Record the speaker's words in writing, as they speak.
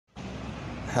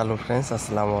Hello friends,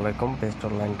 আসসালামু আলাইকুম। Best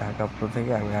online Dhaka pro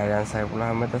থেকে আমি আরিয়ান সাইফুল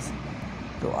আহমেদ আছি।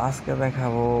 তো আজকে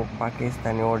দেখাবো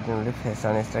Pakistani originally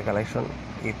ফ্যাশনিস্টা collection,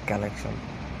 Eid collection.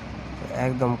 তো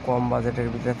একদম কম বাজেটের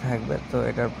ভিতরে থাকবে। তো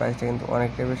এটার প্রাইসটা কিন্তু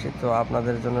অনেকটাই বেশি। তো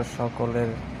আপনাদের জন্য সকলের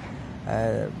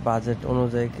বাজেট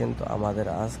অনুযায়ী কিন্তু আমাদের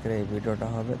আজকের এই ভিডিওটা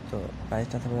হবে। তো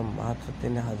প্রাইসটা থাকবে মাত্র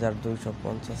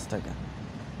 ৩,২৫০ টাকা।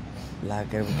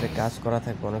 ব্ল্যাকের ভিতরে কাজ করা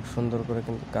থাকবে, অনেক সুন্দর করে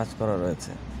কিন্তু কাজ করা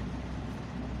রয়েছে।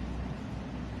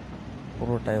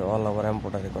 পুরোটাই অল ওভার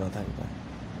এমব্রয়ডারি করা থাকবে।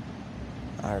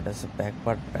 আর এটা হচ্ছে ব্যাক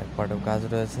পার্টেও কাজ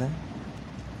রয়েছে।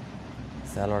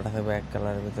 সালোয়ারটা থাকবে এক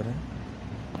কালারের ভিতরে।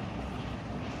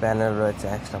 প্যানেল রয়েছে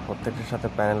এক্সট্রা, প্রত্যেকটার সাথে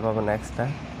প্যানেল পাবেন এক্সট্রা।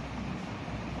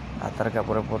 হাতার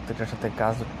কাপড়ে প্রত্যেকটার সাথে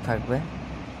কাজ থাকবে।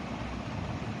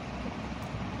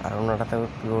 আর ওনাটা থাকবে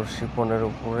পিওর শিফনের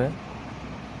উপরে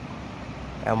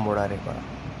এমব্রয়ডারি করা,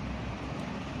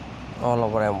 অল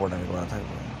ওভার এমব্রয়ডারি করা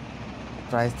থাকবে।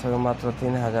 প্রাইস থাকবে মাত্র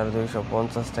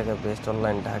 ৩,২৫০ টাকা। Best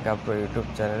online Dhaka pro YouTube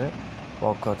চ্যানেলের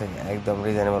পক্ষ থেকে একদম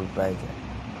রিজনেবল প্রাইসে।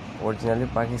 অরিজিনালি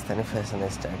পাকিস্তানি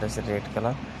ফ্যাশনিস্টা। এটা হচ্ছে রেড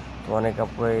কালার। তো অনেক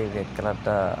আপুরা এই রেড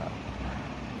কালারটা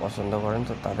পছন্দ করেন,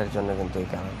 তো তাদের জন্য কিন্তু এই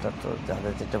কালারটা। তো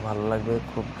যাদের যেটা ভালো লাগবে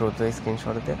খুব দ্রুত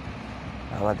স্ক্রিনশট দিয়ে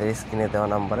আমাদের স্ক্রিনে দেওয়া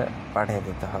নাম্বারে পাঠিয়ে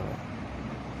দিতে হবে।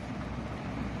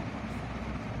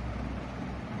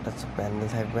 এটা হচ্ছে প্যানেল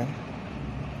থাকবে।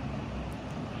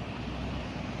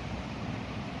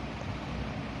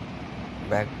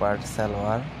 Back part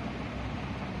salwar.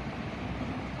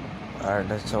 আর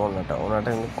এটা হচ্ছে ওনাটা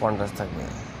কিন্তু কন্ট্রাস্ট থাকবে,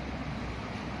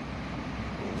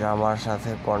 জামার সাথে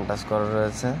কন্ট্রাস্ট করা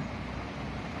রয়েছে।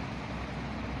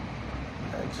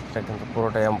 এটা কিন্তু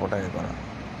পুরোটাই এমব্রয়ডারি করা,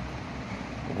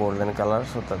 গোল্ডেন কালার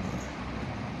সুতা দিয়ে।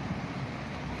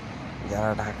 যারা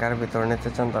ঢাকার ভিতরে নিতে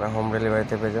চান তারা হোম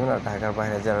ডেলিভারিতে পেয়ে যাবেন। আর ঢাকার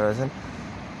বাইরে যারা রয়েছেন,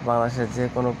 বাংলাদেশের যে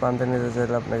কোনো প্রান্তে নিতে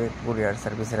চাইলে আপনাকে কুরিয়ার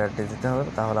সার্ভিসের অ্যাড্রেস দিতে হবে,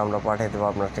 তাহলে আমরা পাঠিয়ে দেবো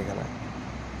আপনার ঠিকানায়।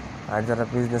 আর যারা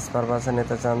বিজনেস পারপাসে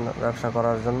নিতে চান, ব্যবসা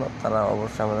করার জন্য, তারা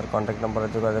অবশ্যই আমাদের কন্ট্যাক্ট নাম্বারে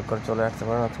যোগাযোগ করে চলে আসতে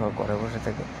পারেন, অথবা ঘরে বসে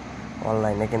থেকে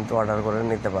অনলাইনে কিন্তু অর্ডার করে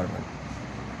নিতে পারবেন।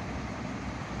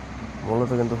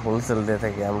 মূলত কিন্তু হোলসেল দিয়ে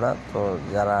থাকি আমরা। তো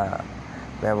যারা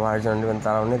ব্যবহারের জন্য নেবেন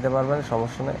তারাও নিতে পারবেন,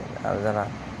 সমস্যা নেই। আর যারা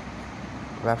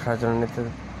ব্যবসার জন্য নিতে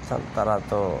চান তারা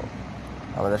তো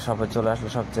আমাদের শপে চলে আসলে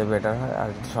সবচেয়ে বেটার হয়। আর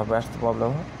যদি শপে আসতে প্রবলেম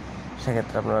হয়,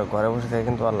 সেক্ষেত্রে আপনারা ঘরে বসে থেকে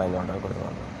কিন্তু অনলাইনে অর্ডার করতে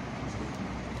পারবেন।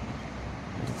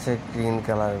 হচ্ছে গ্রিন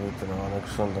কালারের ভিতরে অনেক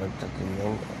সুন্দর একটা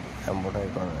ডিজাইন এমব্রয়ডারি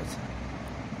করা রয়েছে।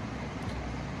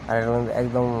 আর এর মধ্যে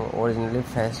একদম অরিজিনালি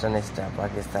ফ্যাশনিস্টা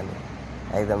পাকিস্তানি,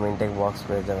 একদম ইনটেক বক্স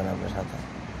পেয়ে যাবেন আপনার সাথে।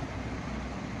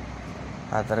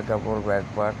 হাতার কাপড়, ব্যাক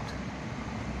পার্ট,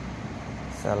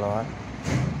 সালোয়ার।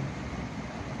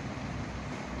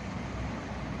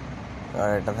 আর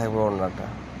এটা থাকবে ওড়নাটা।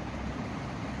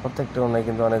 প্রত্যেকটা ওড়নায়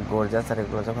কিন্তু অনেক গর্জিয়াস। আর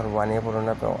এগুলো যখন বানিয়ে পড়বেন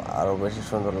আপনি আরও বেশি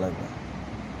সুন্দর লাগবে।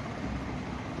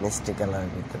 মিষ্টি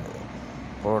কালারের ভিতরে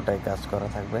পুরোটাই কাজ করা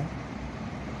থাকবে।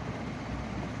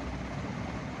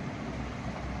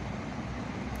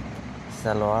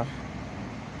 সালোয়ার,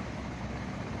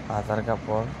 হাতার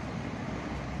কাপড়,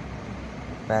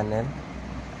 প্যানেল।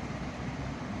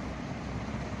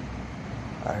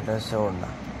 আর এটা হচ্ছে ওড়না।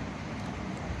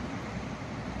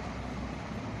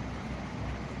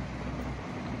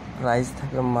 প্রাইস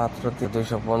থাকবে মাত্র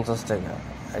 250 টাকা,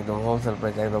 একদম হোলসেল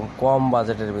প্রাইস, একদম কম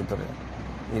বাজেটের ভিতরে।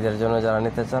 ঈদের জন্য যারা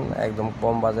নিতে চান একদম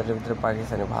কম বাজেটের ভিতরে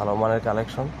পাকিস্তানি ভালো মানের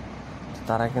কালেকশন,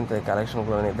 তারা কিন্তু এই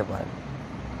কালেকশনগুলো নিতে পারেন।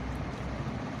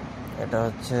 এটা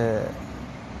হচ্ছে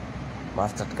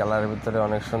মাস্টার্ড কালারের ভিতরে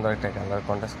অনেক সুন্দর একটা কালার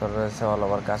কন্ট্রাস্ট করা রয়েছে, অল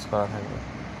ওভার কাজ করা থাকবে।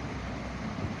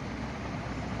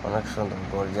 অনেক সুন্দর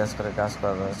গর্জিয়াস করে কাজ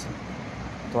করা রয়েছে।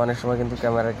 তো অনেক সময় কিন্তু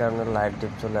ক্যামেরার কারণে লাইট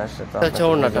ডিপ চলে আসে। তো আচ্ছা,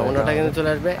 ওড়নাটা কিন্তু চলে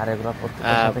আসবে। আর এগুলো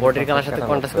বডির কালার সাথে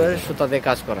কন্ট্রাস্ট করে সুতা দিয়ে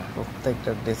কাজ করা।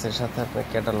 প্রত্যেকটা ড্রেসের সাথে আপনি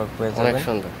ক্যাটালগ পেয়ে যাবেন। অনেক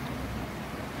সুন্দর।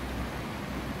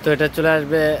 তো এটা চলে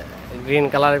আসবে গ্রিন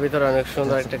কালারের ভিতরে, অনেক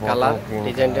সুন্দর একটা কালার।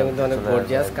 ডিজাইনটা কিন্তু অনেক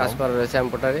গর্জিয়াস, কাজ করা রয়েছে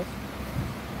এমব্রয়ডারি।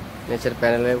 নিচের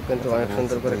প্যানেলে কিন্তু অনেক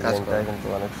সুন্দর করে কাজ করা, কিন্তু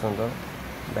অনেক সুন্দর।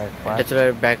 এটা চলে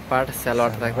ব্যাক পার্ট,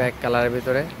 সালোয়ার থাকবে এক কালারের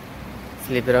ভিতরে,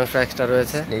 স্লিপের অংশ এক্সট্রা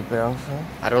রয়েছে। স্লিপের অংশ।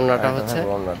 আর ওড়নাটা হচ্ছে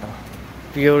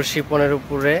পিওর শিফনের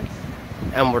উপরে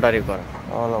এমব্রয়ডারি করা,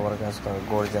 অল ওভার কাজ করা,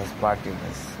 গর্জিয়াস পার্টি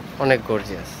ড্রেস, অনেক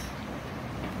গর্জিয়াস।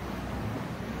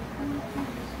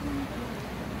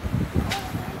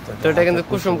 তো এটা কিন্তু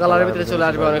কুসুম কালারের ভিতরে চলে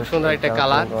আসবে, অনেক সুন্দর একটা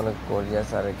কালার, অনেক গর্জিয়াস।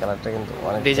 আর এই কালারটা কিন্তু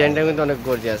অনেক, ডিজাইনটা কিন্তু অনেক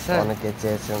গর্জিয়াস। হ্যাঁ, অনেকে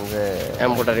চেয়েছেন যে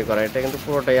এমব্রয়ডারি করা। এটা কিন্তু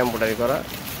পুরোটাই এমব্রয়ডারি করা,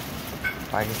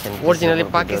 পাকিস্তানি অরিজিনালি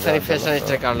পাকিস্তানি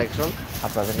ফ্যাশনিস্টার কালেকশন।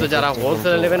 তো যারা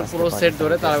হোলসেল নেবেন পুরো সেট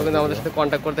ধরে, তারা কিন্তু আমাদের সাথে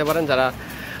কন্ট্যাক্ট করতে পারেন। যারা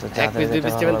এক পিস দুই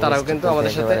পিস নেবেন তারাও কিন্তু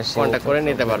আমাদের সাথে কন্ট্যাক্ট করে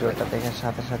নিতে পারবেন।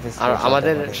 আর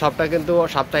আমাদের শপটা কিন্তু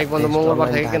সাপ্তাহিক বন্ধ মঙ্গলবার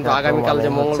থেকে, কিন্তু আগামীকাল যে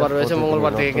মঙ্গলবার রয়েছে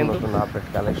মঙ্গলবার থেকে কিন্তু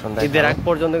ঈদের আগ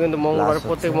পর্যন্ত কিন্তু মঙ্গলবার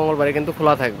প্রত্যেক মঙ্গলবারে কিন্তু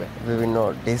খোলা থাকবে। বিভিন্ন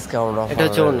ডিসকাউন্ট অফার, এটা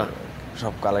হচ্ছে ওড়না,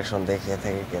 সব কালেকশন দেখিয়ে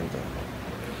থাকি কিন্তু।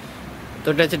 তো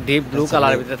এটা হচ্ছে ডিপ ব্লু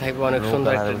কালারের ভিতরে থাকবে, অনেক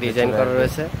সুন্দর একটা ডিজাইন করা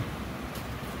রয়েছে।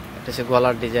 এটা হচ্ছে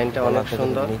গলার ডিজাইনটা অনেক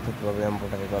সুন্দর, নিখুঁতভাবে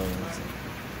এমব্রয়ডারি করা রয়েছে।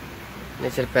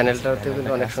 নিচের প্যানেলটাতেও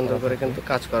কিন্তু অনেক সুন্দর করে কিন্তু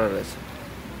কাজ করা রয়েছে।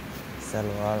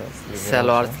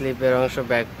 সালোয়ার স্লিপের অংশ,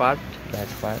 ব্যাক পার্ট,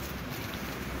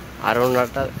 আর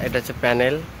ওড়নাটা এটা হচ্ছে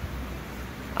প্যানেল,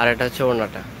 আর এটা হচ্ছে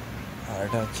ওড়নাটা,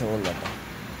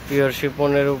 পিওর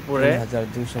শিফনের উপরে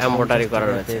এমব্রয়ডারি করা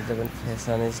রয়েছে।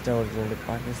 ফ্যাশনিস্টা অরিজিনালি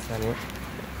পাকিস্তানি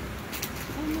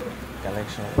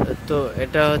কালেকশন। তো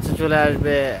এটা হচ্ছে চলে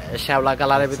আসবে শ্যাওলা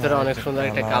কালারের ভিতরে, অনেক সুন্দর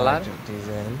একটা কালার,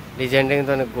 ডিজাইনটা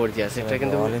কিন্তু অনেক গর্জিয়াস। এটা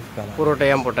কিন্তু পুরোটাই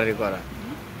এমব্রয়ডারি করা,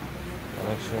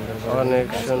 অনেক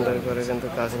সুন্দর করে কিন্তু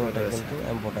কাজ করা রয়েছে।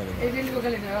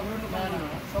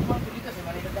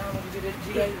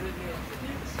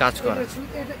 কাজ করা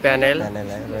প্যানেল,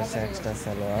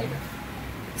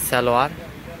 সালোয়ার,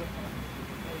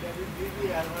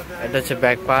 এটা হচ্ছে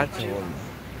ব্যাক পার্ট,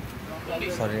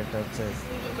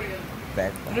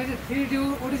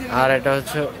 আর এটা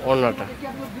হচ্ছে ওড়নাটা।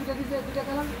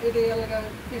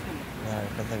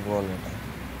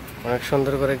 অনেক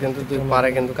সুন্দর করে কিন্তু দুই পারে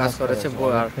কিন্তু কাজ করেছে,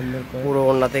 আর পুরো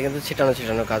ওড়নাতে কিন্তু ছিটানো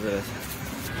ছিটানো কাজ রয়েছে।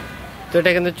 তো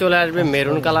এটা কিন্তু চলে আসবে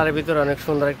মেরুন কালারের ভিতরে, অনেক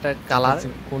সুন্দর একটা কালার,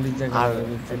 আর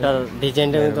এটার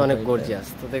ডিজাইনটা কিন্তু অনেক গর্জিয়াস।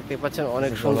 তো দেখতে পাচ্ছেন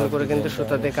অনেক সুন্দর করে কিন্তু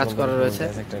সুতা দিয়ে কাজ করা রয়েছে,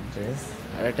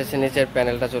 আর এটা হচ্ছে নিচের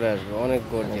প্যানেলটা চলে আসবে, অনেক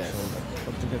গর্জিয়াস,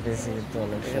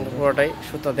 কিন্তু পুরোটাই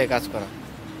সুতা দিয়ে কাজ করা।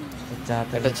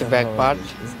 এটা হচ্ছে ব্যাক পার্ট,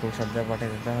 স্ক্রিনশট দিয়ে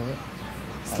পাঠিয়ে দিতে হবে।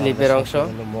 স্লিপের অংশ,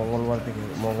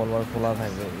 মঙ্গলবার খোলা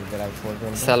থাকবে ঈদের আগ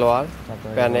পর্যন্ত। সালোয়ার,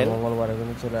 প্যানেল, মঙ্গলবারে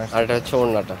কিন্তু চলে আসবে। আর এটা হচ্ছে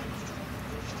ওড়নাটা।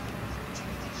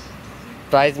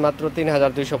 প্রাইস মাত্র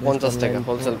 ৩,২৫০ টাকা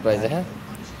হোলসেল প্রাইসে। হ্যাঁ,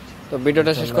 তো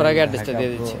ভিডিওটা শেষ করার আগে অ্যাড্রেসটা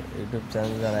দিয়ে দিচ্ছি। ইউটিউব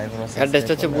চ্যানেল যারা এখনো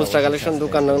অ্যাড্রেসটা হচ্ছে বুস্টা কালেকশন,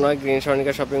 দোকান নং 9, গ্রিন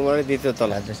সরণিকা শপিং মলের দ্বিতীয়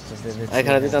তলা।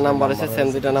 এখানে দুটো নাম্বার আছে, সেম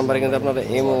দুটো নাম্বারে কিন্তু আপনারা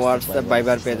ইমো, হোয়াটসঅ্যাপ,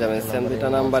 ভাইবার পেয়ে যাবেন। সেম দুটো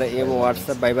নাম্বারে ইমো,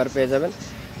 হোয়াটসঅ্যাপ, ভাইবার পেয়ে যাবেন।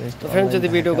 তো ফ্রেন্ড, যদি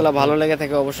ভিডিওগুলো ভালো লেগে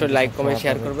থাকে অবশ্যই লাইক, কমেন্ট,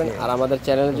 শেয়ার করবেন। আর আমাদের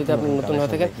চ্যানেলে যদি আপনি নতুন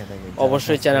হয়ে থাকেন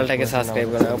অবশ্যই চ্যানেলটাকে সাবস্ক্রাইব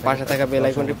করবেন এবং পাশে থাকা বেল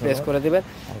আইকনটি প্রেস করে দিবেন,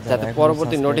 যাতে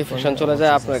পরবর্তী নোটিফিকেশন চলে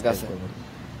যায় আপনার কাছে।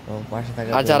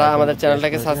 আর যারা আমাদের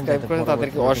চ্যানেলটাকে সাবস্ক্রাইব করেন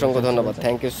তাদেরকে অসংখ্য ধন্যবাদ।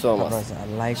 Thank you so much.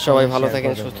 সবাই ভালো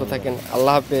থাকেন, সুস্থ থাকেন।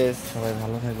 আল্লাহ হাফেজ। সবাই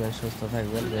ভালো থাকবেন, সুস্থ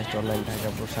থাকবেন। বেস্ট অনলাইন ঢাকা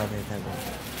সাথেই থাকবেন।